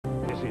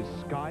This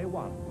is Sky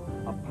One,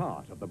 a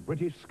part of the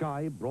British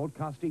Sky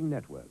Broadcasting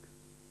Network.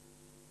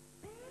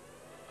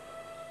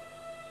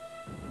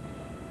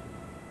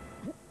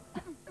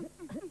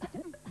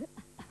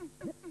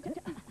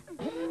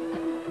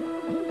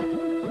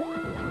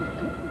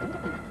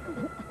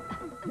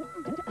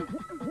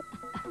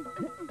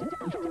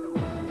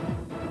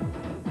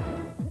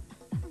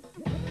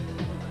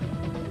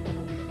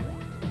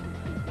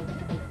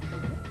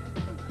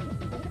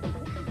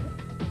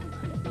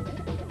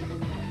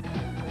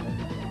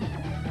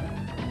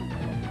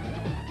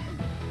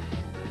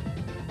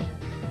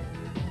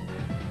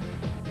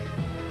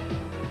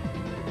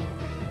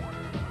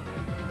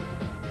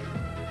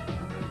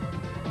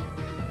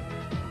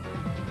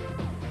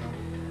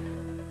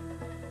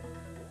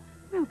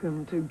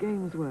 Welcome to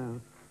Games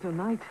World.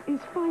 Tonight is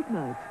Fight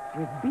Night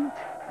with Beat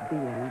the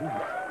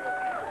Elite.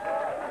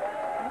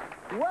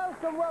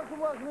 Welcome, welcome,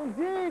 welcome,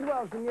 indeed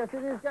welcome. Yes,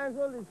 it is Games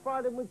World. It's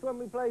Friday in which when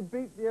we play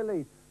Beat the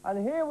Elite.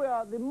 And here we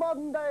are, the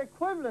modern-day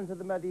equivalent of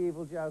the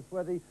medieval joust,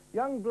 where the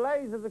young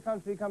blades of the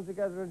country come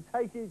together and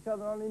take each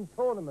other on in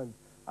tournaments.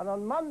 And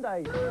on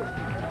Monday...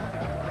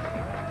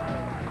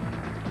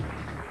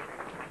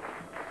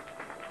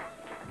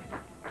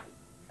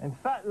 In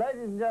fact,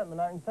 ladies and gentlemen,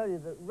 I can tell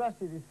you that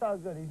Rashid is so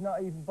good, he's not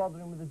even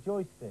bothering with a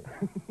joystick.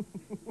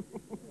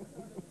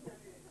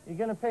 You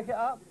going to pick it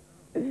up?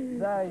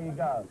 There you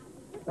go.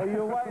 Well, you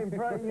were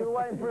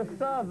waiting for a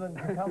servant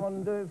to come on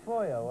and do it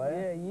for you, were you?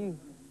 Yeah, you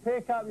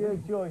pick up your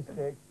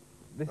joystick.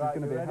 This is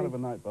going to be a hell of a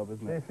night, Bob,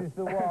 isn't it? This is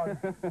the one.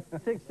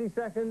 60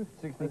 seconds.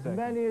 60 as seconds.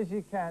 Many as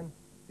you can.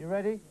 You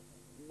ready?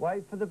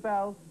 Wait for the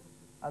bell,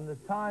 and the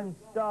time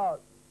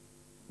starts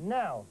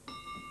now.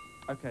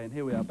 Okay, and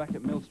here we are, back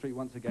at Mill Street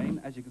once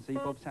again. As you can see,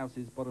 Bob's house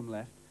is bottom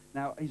left.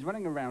 Now, he's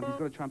running around, he's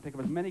got to try and pick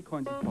up as many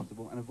coins as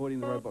possible and avoiding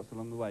the robots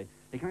along the way.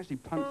 He can actually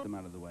punch them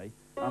out of the way.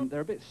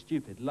 They're a bit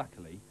stupid,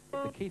 luckily.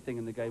 The key thing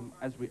in the game,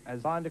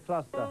 Find a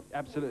cluster.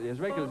 Absolutely, as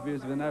regular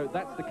viewers will know,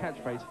 that's the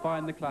catchphrase,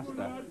 find the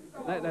cluster.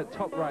 That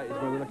top right is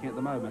where we're looking at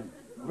the moment.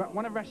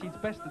 One of Rashid's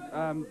best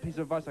piece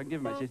of advice I can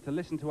give him, actually, is to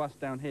listen to us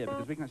down here,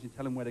 because we can actually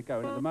tell him where to go.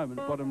 And at the moment,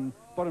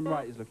 bottom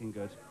right is looking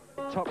good.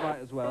 Top right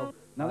as well.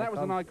 Now, that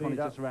was an icon he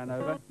just ran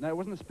over. No, it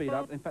wasn't a speed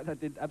up. In fact, that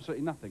did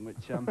absolutely nothing,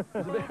 which was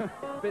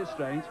a bit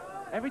strange.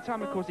 Every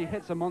time, of course, he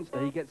hits a monster,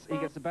 he gets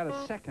about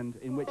a second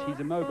in which he's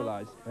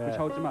immobilised, which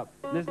holds him up.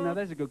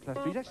 There's a good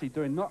cluster. He's actually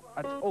doing not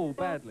at all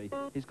badly.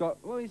 He's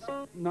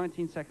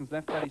 19 seconds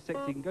left, 36.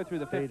 He can go through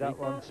the 50.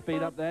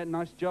 Speed up there.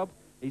 Nice job.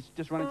 He's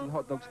just running to the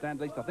hot dog stand,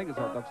 at least I think it's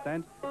a hot dog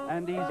stand.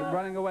 And he's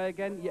running away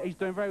again. Yeah, he's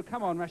doing very...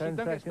 Come on, Rashid,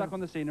 don't get stuck on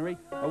the scenery.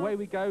 Away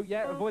we go.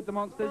 Yeah, avoid the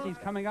monsters. He's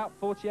coming up.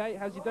 48.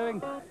 How's he doing?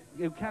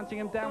 You're counting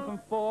him down from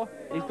 4.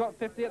 He's got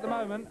 50 at the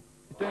moment.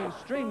 He's doing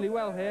extremely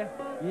well here.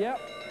 Yep.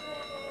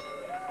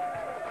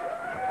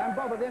 And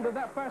Bob, at the end of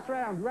that first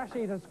round,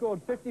 Rashid has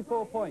scored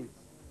 54 points.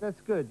 That's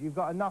good. You've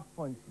got enough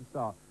points to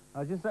start.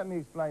 Now, just let me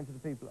explain to the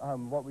people at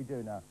home what we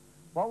do now.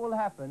 What will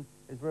happen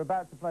is we're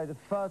about to play the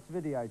first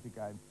Videator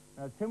game.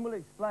 Now, Tim will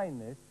explain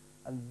this,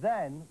 and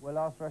then we'll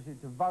ask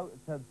Rashid to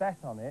bet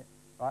on it,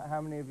 right,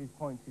 how many of his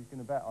points he's going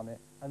to bet on it.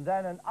 And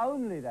then, and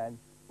only then,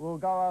 we'll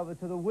go over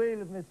to the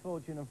Wheel of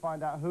Misfortune and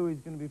find out who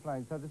he's going to be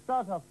playing. So to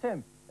start off,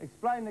 Tim,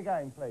 explain the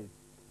game, please.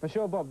 For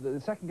sure, Bob.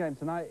 The second game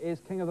tonight is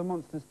King of the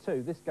Monsters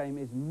 2. This game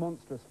is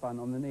monstrous fun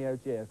on the Neo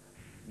Geo.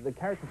 The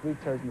characters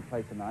we've chosen to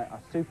play tonight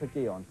are Super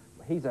Gion.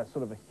 He's a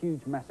sort of a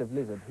huge, massive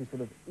lizard who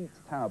sort of eats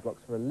tower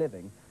blocks for a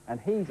living, and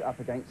he's up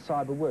against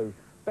Cyber Woo,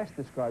 best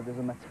described as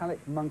a metallic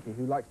monkey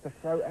who likes to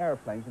throw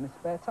aeroplanes in his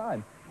spare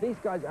time. These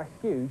guys are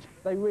huge.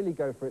 They really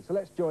go for it. So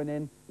let's join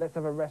in. Let's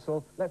have a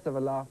wrestle. Let's have a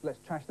laugh. Let's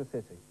trash the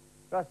city.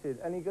 Rashid,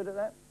 any good at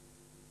that?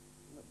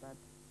 Not bad.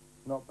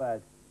 Not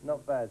bad.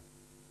 Not bad.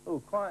 Oh,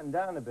 quieten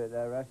down a bit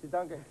there, Rashid.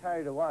 Don't get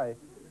carried away.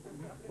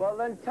 Well,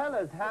 then tell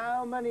us,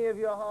 how many of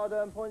your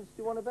hard-earned points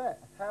do you want to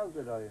bet? How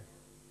good are you?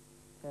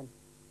 10.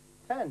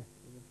 10?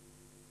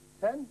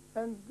 10?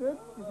 10's good?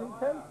 You think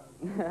 10?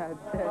 10.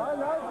 I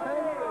know,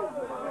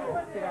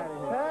 10. Get out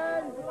of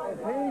here. 10. If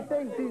he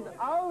thinks he's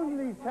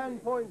only 10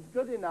 points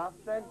good enough,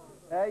 then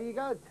there you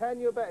go. 10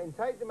 you're betting.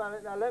 Take the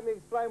mallet. Now, let me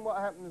explain what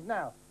happens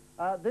now.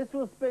 This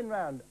will spin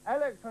round.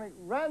 Electronic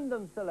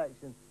random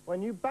selection.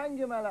 When you bang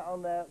your mallet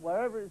on there,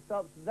 wherever it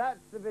stops, that's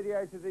the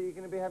Videator that you're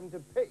going to be having to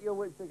pit your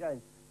wits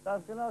against. So I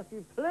was going to ask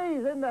you,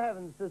 please, in the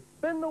heavens, to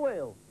spin the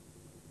wheel.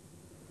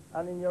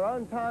 And in your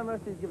own time,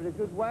 Rashid, give it a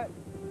good whack.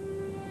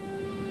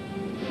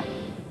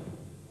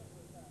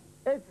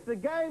 It's the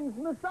game's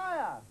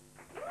Messiah.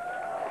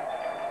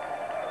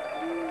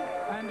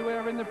 And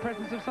we're in the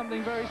presence of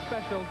something very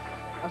special.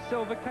 A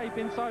silver cape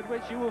inside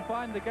which you will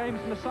find the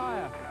game's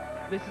Messiah.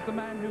 This is the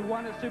man who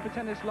won at Super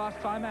Tennis last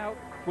time out,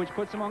 which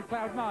puts him on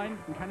cloud 9.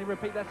 And can he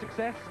repeat that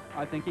success?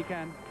 I think he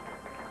can.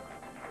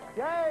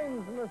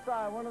 Games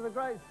Messiah, one of the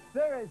great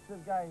spirits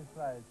of games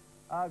players.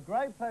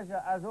 Great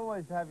pleasure, as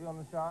always, to have you on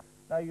the show.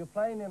 Now, you're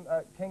playing him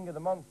at King of the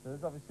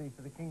Monsters. Obviously,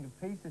 for the King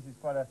of Peace, this is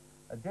quite a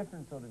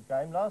different sort of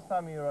game. Last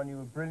time you were on, you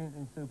were brilliant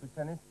in Super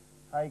Tennis.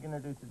 How are you going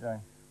to do today?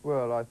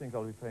 Well, I think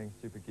I'll be playing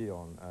Super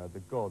Gion, the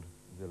god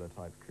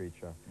Godzilla-type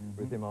creature.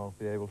 With him, I'll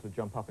be able to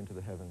jump up into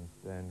the heavens,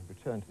 then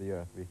return to the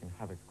earth, wreaking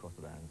havoc across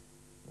the lands.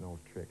 An old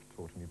trick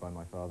taught to me by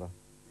my father.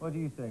 What do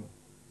you think?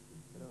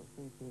 I don't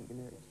think he ain't going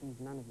to achieve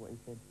none of what he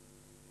said.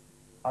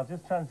 I'll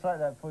just translate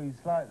that for you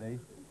slightly.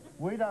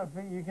 We don't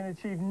think you can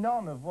achieve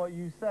none of what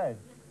you said.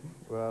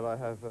 Well, I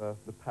have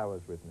the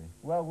powers with me.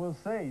 Well, we'll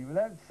see.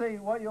 Let's see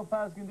what your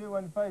powers can do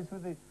when faced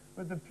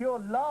with the pure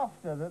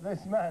laughter that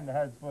this man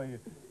has for you.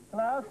 Can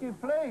I ask you,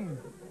 please,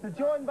 to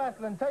join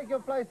battle and take your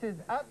places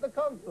at the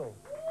console?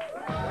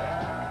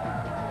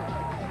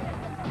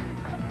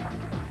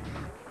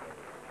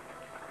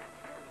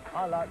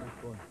 I like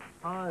this one.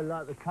 I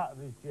like the cut of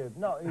his jib.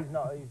 He's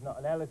not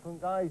an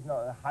eloquent guy. He's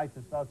not a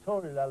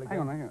hyper-sartorial elegant. Hang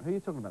on. Who are you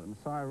talking about, the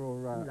Messiah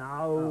or...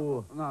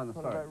 No. No, Talking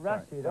sorry. about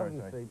Rashid,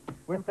 obviously.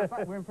 We're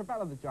in for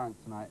Battle of the Giants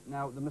tonight.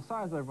 Now, the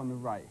Messiah's over on the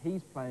right.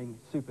 He's playing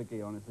Super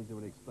Gion, as Lizzie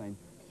would explain.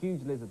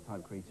 Huge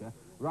lizard-type creature.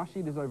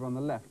 Rashid is over on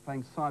the left,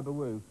 playing Cyber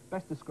Wu.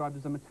 Best described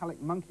as a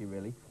metallic monkey,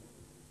 really.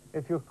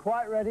 If you're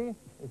quite ready,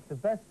 it's the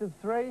best of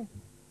three.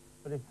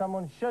 But if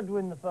someone should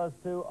win the first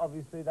two,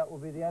 obviously that will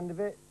be the end of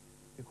it.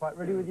 If you're quite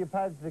ready with your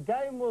pads, the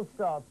game will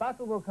start.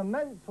 Battle will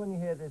commence when you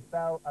hear this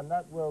bell, and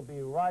that will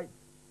be right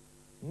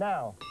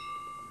now.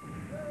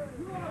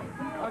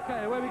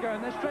 Okay, away we go,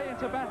 and they're straight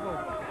into battle.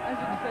 As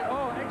you can see,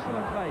 oh,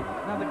 excellent play.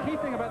 Now, the key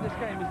thing about this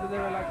game is that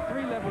there are like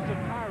 3 levels of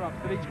power-ups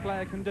that each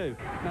player can do.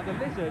 Now, the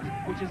lizard,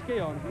 which is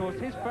Gion, of course,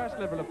 his first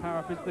level of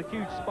power-up is the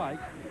huge spike.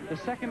 The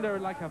second are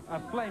like a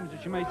flames,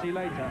 which you may see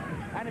later.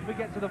 And if we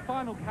get to the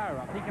final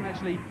power-up, he can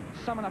actually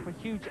summon up a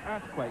huge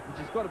earthquake, which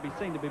has got to be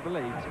seen to be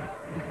believed.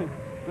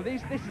 But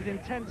this is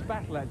intense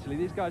battle, actually.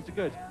 These guys are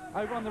good.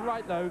 Over on the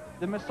right, though,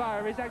 the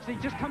Messiah is actually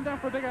just come down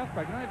for a big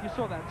earthquake. I don't know if you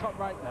saw that top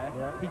right there.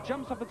 Yeah. He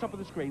jumps off the top of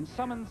the screen,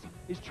 summons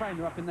his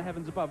trainer up in the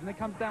heavens above, and then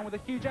comes down with a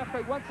huge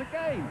earthquake once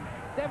again.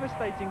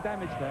 Devastating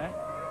damage there.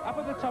 Up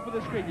at the top of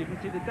the screen, you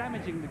can see the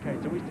damage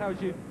indicator, which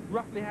tells you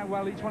roughly how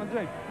well each one is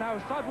doing. Now,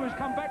 Cyberwoo's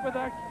come back with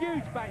a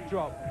huge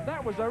backdrop.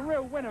 That was a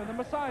real winner, and the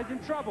Messiah's in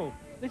trouble.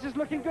 This is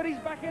looking good. He's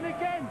back in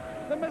again.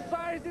 The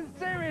Messiah's in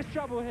serious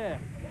trouble here.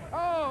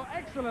 Oh,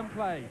 excellent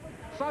play.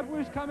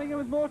 Cyberwoo's coming in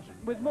with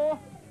more.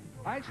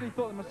 I actually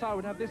thought the Messiah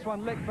would have this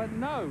one licked, but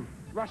no.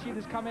 Rashid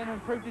has come in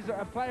and proved he's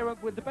a player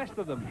with the best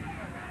of them.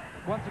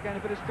 Once again, a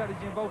bit of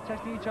strategy involved,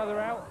 testing each other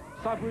out.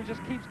 Cyberwoo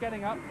just keeps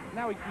getting up.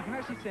 Now you can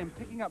actually see him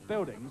picking up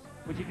buildings,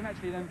 which he can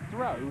actually then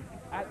throw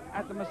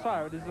at the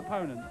Messiah, at his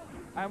opponent.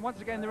 And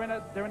once again, they're in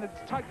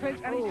a tight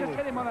clinch, and he's just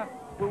hit him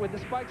with the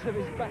spikes of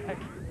his back.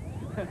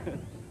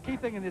 Key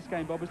thing in this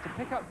game, Bob, is to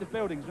pick up the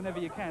buildings whenever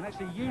you can.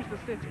 Actually use the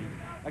city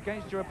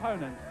against your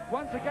opponent.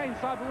 Once again,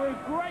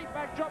 Cyberwoo, great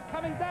backdrop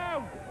coming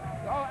down.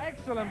 Oh,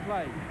 excellent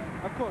play,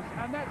 of course.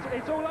 And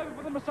it's all over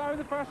for the Messiah in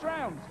the first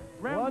round.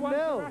 Round 1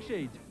 to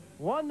Rashid.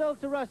 1-0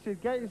 to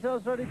Rashid. Get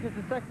yourselves ready, because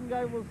the second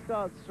game will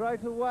start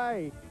straight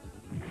away.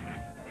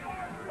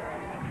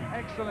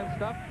 Excellent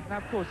stuff. Now,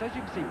 of course, as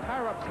you can see,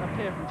 power-ups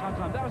appear from time to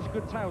time. That was a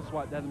good tail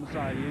swipe there the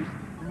Messiah used.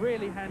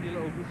 Really handy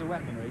little piece of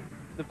weaponry.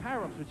 The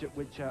power-ups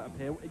which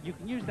appear, you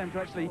can use them to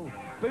actually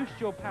boost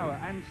your power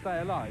and stay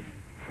alive.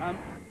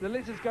 The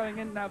lizard's going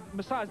in now.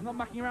 Messiah's not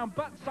mucking around,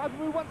 but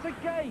Cyberwoo once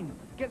again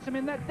gets him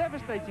in that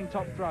devastating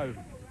top throw.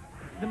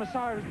 The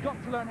Messiah has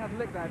got to learn how to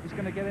lick that if he's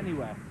going to get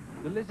anywhere.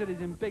 The lizard is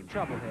in big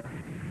trouble here.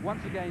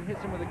 Once again,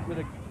 hits him with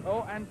a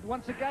oh, and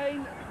once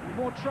again,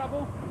 more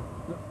trouble.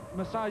 The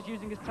Messiah's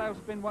using his tail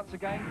spin once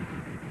again.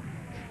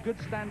 Good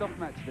standoff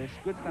match this.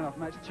 Good standoff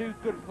match. 2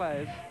 good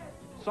players.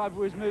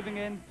 Cyberwoo is moving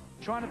in,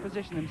 trying to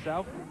position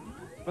himself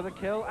for the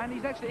kill, and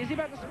is he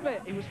about to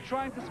split? He was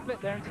trying to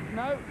split there, and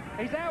no,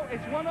 he's out.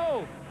 It's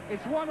 1-1.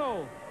 It's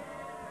 1-1.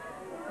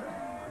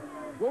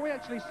 What we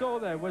actually saw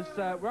there was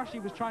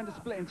Rashid was trying to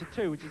split into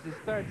 2, which is his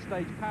 3rd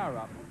stage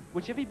power-up,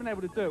 which if he'd been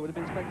able to do it would have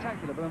been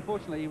spectacular, but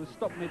unfortunately he was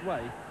stopped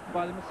midway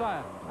by the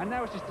Messiah. And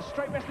now it's just a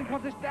straight wrestling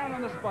contest down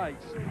on the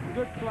spikes.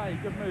 Good play,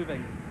 good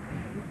moving.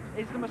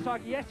 Is the Messiah?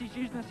 Yes, he's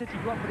using the city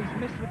block, but he's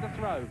missed with the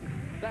throw.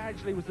 That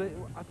actually was,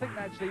 I think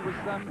that actually was,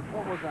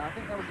 what was that? I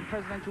think that was the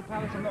Presidential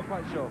Palace, I'm not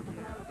quite sure.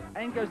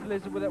 In goes the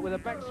lizard with a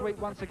back sweep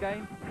once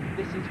again.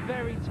 This is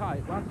very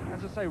tight.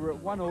 As I say, we're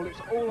at 1-1. It's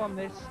all on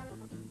this.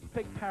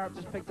 Power-up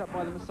just picked up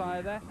by the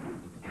Messiah there.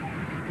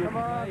 Good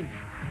play.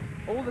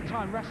 All the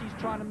time, Rashid's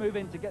trying to move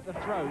in to get the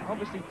throw.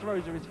 Obviously,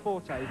 throws are his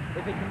forte,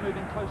 if he can move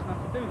in close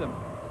enough to do them.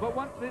 But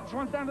this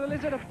one's down to the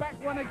lizard, a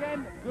back one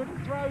again. Good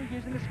throw,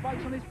 using the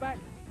spikes on his back.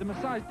 The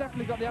Messiah's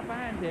definitely got the upper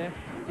hand here.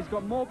 He's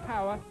got more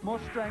power, more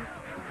strength.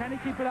 Can he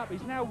keep it up?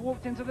 He's now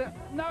walked into the...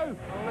 No!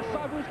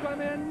 Messiah's got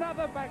him in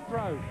another back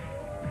throw.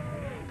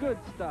 Good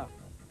stuff.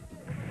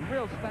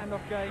 Real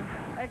standoff game.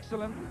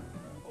 Excellent.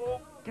 Oh,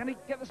 can he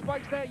get the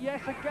spikes there?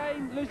 Yes,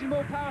 again, losing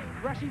more power.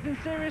 Rashid's in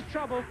serious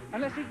trouble.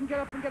 Unless he can get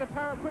up and get a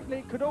power up quickly,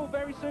 it could all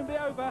very soon be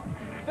over.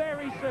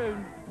 Very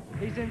soon.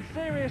 He's in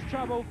serious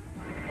trouble.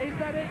 Is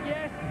that it?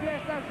 Yes,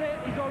 yes, that's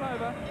it. He's all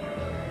over.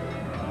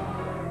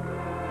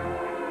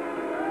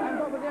 And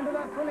Bob, at the end of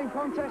that thrilling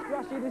contest,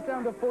 Rashid is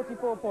down to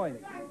 44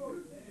 points.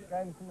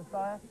 Game to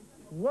Messiah.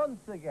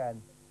 Once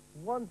again,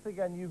 Once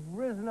again, you've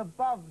risen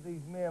above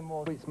these mere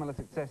mortals. Sweet smell of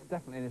success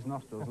definitely in his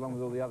nostrils, along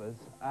with all the others.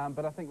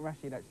 But I think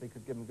Rashid actually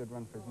could give him a good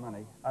run for his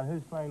money. And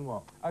who's playing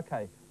what?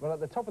 Okay, well, at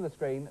the top of the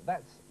screen,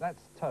 that's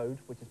Toad,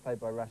 which is played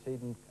by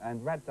Rashid,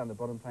 and Rad down the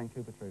bottom playing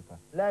Cooper Trooper.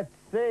 Let's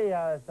see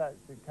how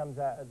it comes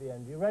out at the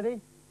end. You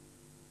ready?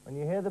 When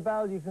you hear the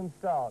bell, you can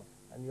start.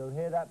 And you'll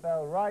hear that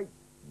bell right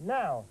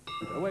now.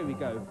 Away we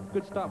go.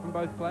 Good start from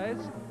both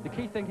players. The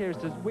key thing here is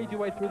to weave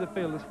your way through the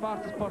field as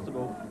fast as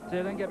possible so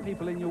you don't get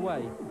people in your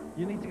way.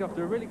 You need to go off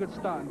to a really good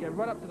start and get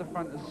right up to the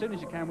front as soon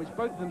as you can, which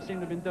both of them seem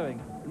to have been doing.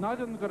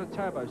 Neither of them got a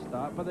turbo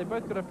start, but they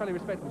both got a fairly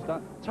respectable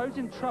start. Toad's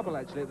in trouble,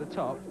 actually, at the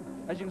top.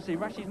 As you can see,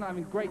 Rashid's not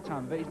having a great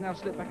time of it. He's now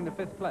slipped back into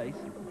 5th place.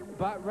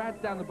 But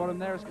Rad down the bottom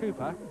there as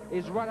Cooper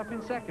is right up in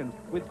 2nd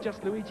with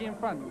just Luigi in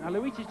front. Now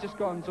Luigi's just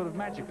gone sort of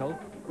magical,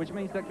 which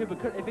means that Cooper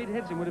could, if he'd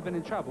hit him, would have been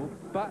in trouble.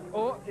 But,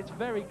 oh, it's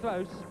very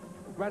close.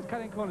 Rad's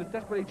cutting corners,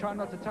 desperately trying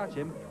not to touch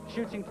him,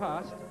 shooting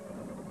past.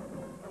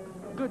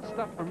 Good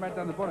stuff from Rad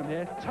down the bottom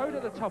here. Toad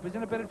at the top is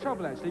in a bit of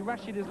trouble, actually.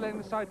 Rashid is laying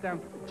the side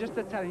down just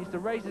a tad. He needs to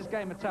raise his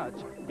game a touch.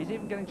 He's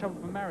even getting trouble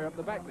from Mario up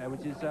the back there,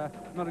 which is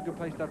not a good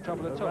place to have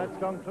trouble at all. Rad's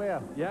gone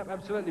clear. Yep,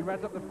 absolutely.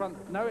 Rad's up the front.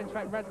 No, in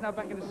fact, Rad's now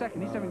back into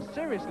 2nd. He's having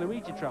serious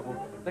Luigi trouble.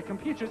 The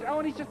computer is... Oh,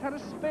 and he's just had a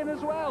spin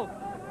as well.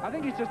 I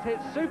think he's just hit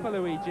Super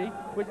Luigi,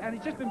 and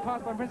he's just been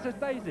passed by Princess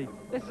Daisy.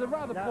 This is a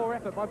rather poor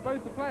effort by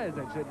both the players,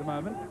 actually, at the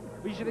moment.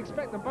 We should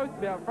expect them both to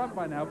be out front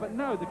by now, but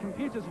no, the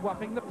computer's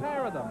whopping the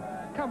pair of them.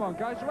 Come on,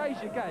 guys,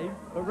 raise your game.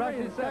 But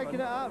Rashid's taking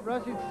it up.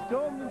 Rashid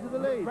stormed into the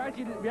lead.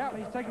 Rashid, yeah,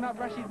 he's taken up.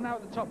 Rashid's now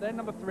at the top there,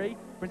 number 3.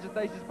 Princess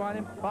Daisy's behind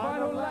him.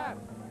 Final lap.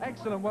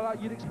 Excellent. Well,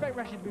 you'd expect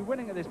Rashid to be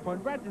winning at this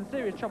point. Rad's in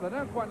serious trouble. I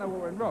don't quite know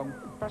what went wrong.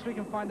 Perhaps we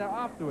can find out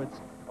afterwards.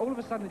 All of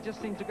a sudden, it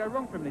just seemed to go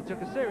wrong for him. He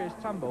took a serious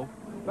tumble.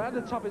 But at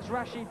the top, it's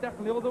Rashid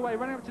definitely all the way,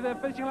 running up to the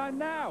finishing line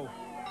now.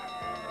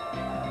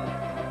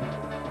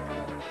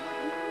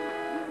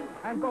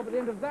 And Bob, at the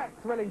end of that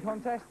thrilling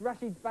contest,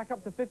 Rashid's back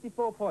up to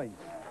 54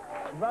 points.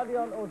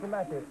 Radion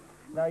Automatic.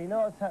 Now, you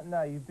know what's happened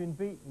now. You've been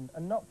beaten,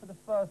 and not for the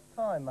first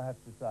time, I have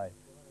to say.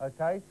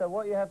 Okay, so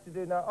what you have to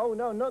do now... Oh,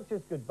 no, not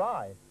just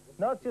goodbye.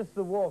 Not just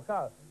the walk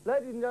out.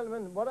 Ladies and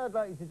gentlemen, what I'd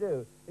like you to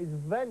do is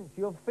vent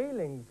your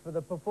feelings for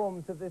the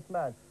performance of this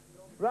man.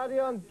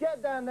 Radion,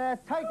 get down there,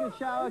 take a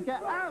shower,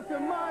 get out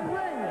of my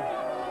ring!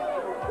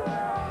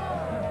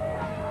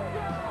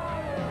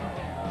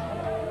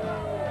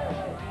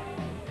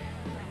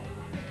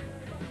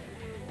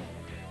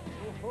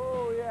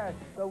 Oh, yes.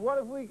 So what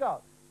have we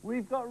got?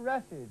 We've got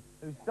Rashid,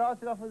 who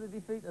started off with a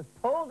defeat, has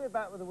pulled it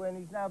back with a win.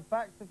 He's now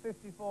back to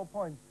 54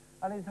 points.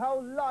 And his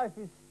whole life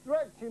is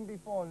stretching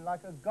before him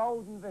like a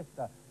golden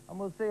vista. And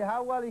we'll see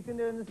how well he can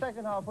do in the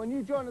second half when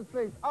you join us,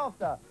 please,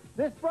 after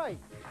this break.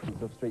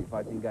 Of street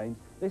fighting games.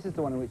 This is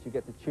the one in which you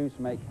get to choose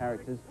from 8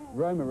 characters,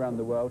 roam around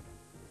the world,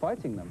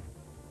 fighting them,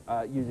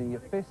 using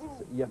your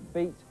fists, your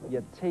feet,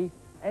 your teeth,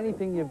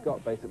 anything you've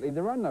got, basically.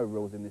 There are no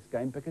rules in this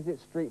game because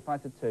it's Street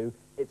Fighter 2,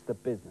 it's the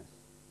business.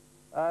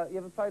 You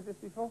ever played this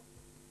before?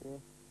 Yeah.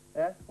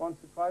 Yeah? Once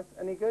or twice?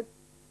 Any good?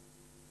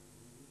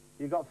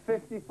 You got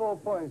 54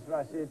 points,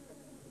 Rashid.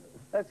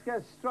 Let's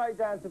get straight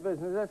down to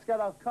business. Let's get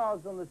our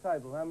cards on the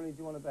table. How many do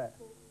you want to bet?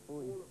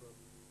 40.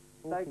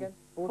 Say again?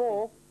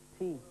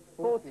 14.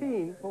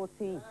 14?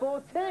 14.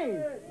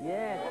 14?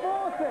 Yeah.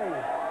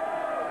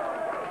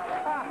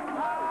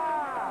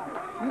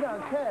 40! You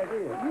don't care, do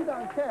you? You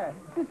don't care.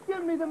 Just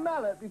give me the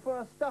mallet before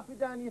I stuff it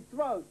down your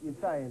throat, you're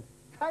saying.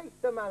 Take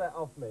the mallet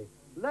off me.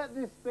 Let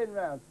this spin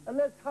round. And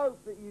let's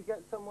hope that you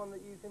get someone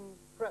that you can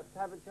perhaps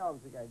have a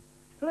chance against.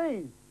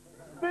 Please,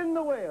 spin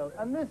the wheel,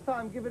 and this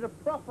time give it a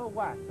proper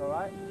whack, all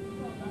right?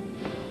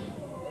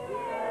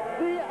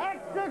 The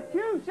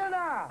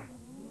Executioner!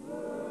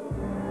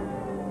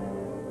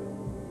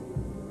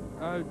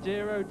 Oh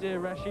dear,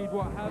 Rashid,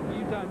 what have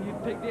you done?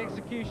 You've picked the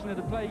Executioner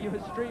to play you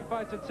at Street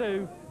Fighter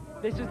 2.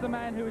 This is the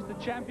man who is the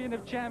champion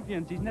of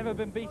champions. He's never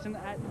been beaten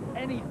at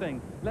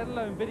anything, let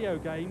alone video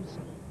games.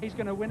 He's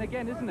going to win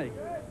again, isn't he?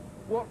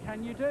 What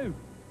can you do?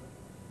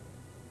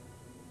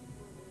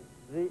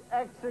 The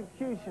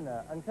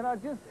Executioner. And can I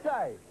just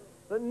say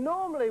that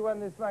normally when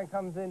this man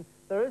comes in,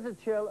 there is a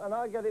chill and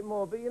I get it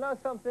more. But you know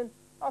something?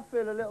 I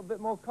feel a little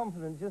bit more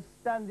confident just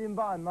standing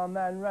by my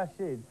man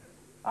Rashid.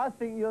 I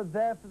think you're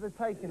there for the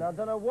taking. I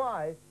don't know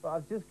why, but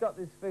I've just got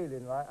this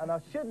feeling, right? And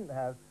I shouldn't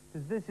have,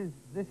 because this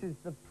is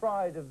the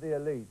pride of the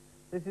elite.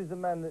 This is the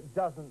man that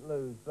doesn't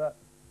lose. But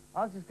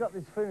I've just got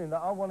this feeling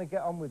that I want to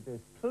get on with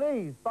this.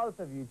 Please, both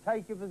of you,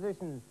 take your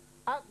positions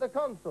at the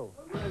console.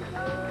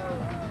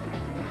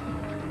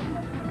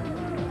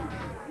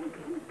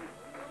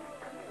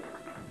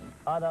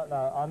 I don't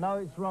know. I know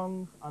it's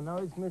wrong. I know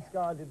it's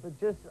misguided, but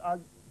just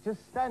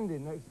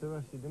standing next to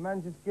Rashid, the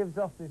man just gives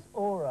off this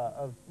aura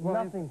of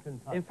nothing can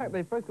touch In fact,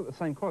 they've both got the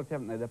same quality,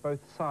 haven't they? They're both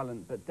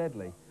silent but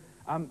deadly.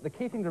 The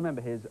key thing to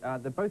remember here is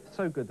they're both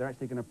so good they're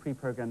actually going to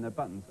pre-program their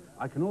buttons.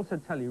 I can also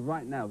tell you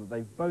right now that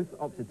they've both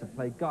opted to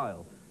play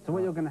Guile. So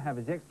what you're going to have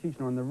is the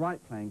Executioner on the right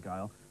playing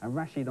Guile and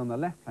Rashid on the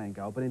left playing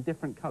Guile, but in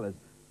different colours.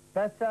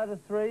 Best out of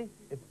 3.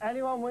 If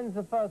anyone wins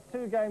the first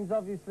 2 games,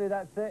 obviously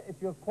that's it. If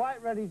you're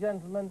quite ready,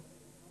 gentlemen,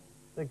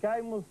 The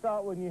game will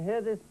start when you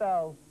hear this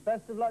bell.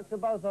 Best of luck to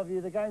both of you.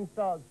 The game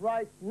starts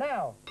right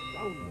now.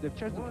 They've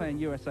chosen to play in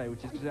USA,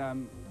 which is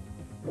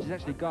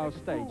actually Giles'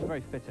 stage,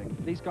 very fitting.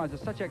 These guys are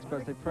such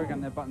experts, they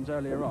programmed their buttons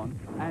earlier on,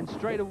 and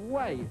straight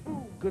away,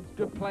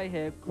 good play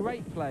here,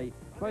 great play.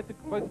 Both the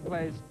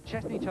players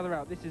chesting each other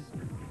out. This is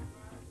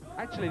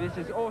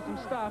awesome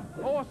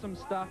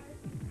stuff.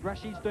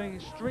 Rashid's doing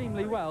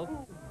extremely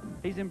well.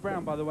 He's in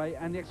brown, by the way,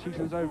 and the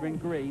executioner's over in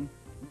green.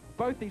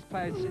 Both these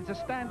players, it's a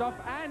standoff,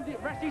 and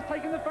Rashid's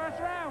taken the first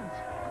round.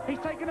 He's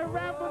taken a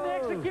round from the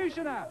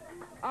executioner.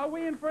 Are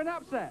we in for an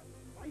upset?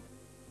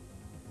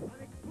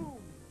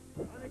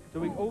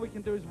 All we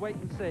can do is wait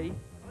and see.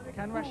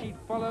 Can Rashid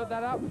follow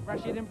that up?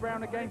 Rashid in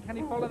brown again. Can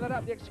he follow that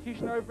up? The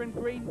executioner over in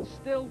green.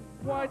 Still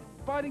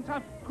biding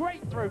time.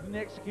 Great throw from the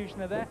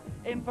executioner there.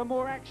 In for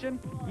more action.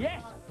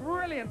 Yes,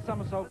 brilliant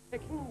somersault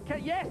kick.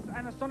 Yes,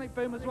 and a sonic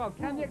boom as well.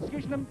 Can the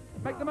executioner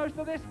make the most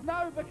of this?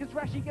 No, because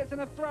Rashid gets in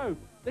a throw.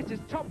 This is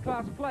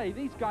top-class play.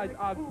 These guys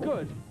are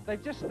good.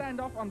 They've just stand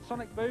off on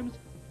sonic booms.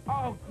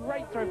 Oh,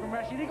 great throw from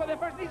Rashid. He got there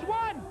first. He's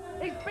won!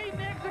 He's beaten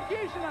the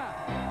executioner!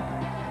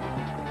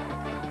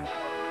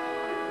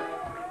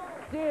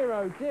 Dear,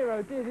 oh dear,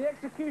 oh dear. The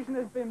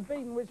executioner has been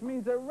beaten, which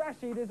means that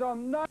Rashid is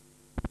on 9.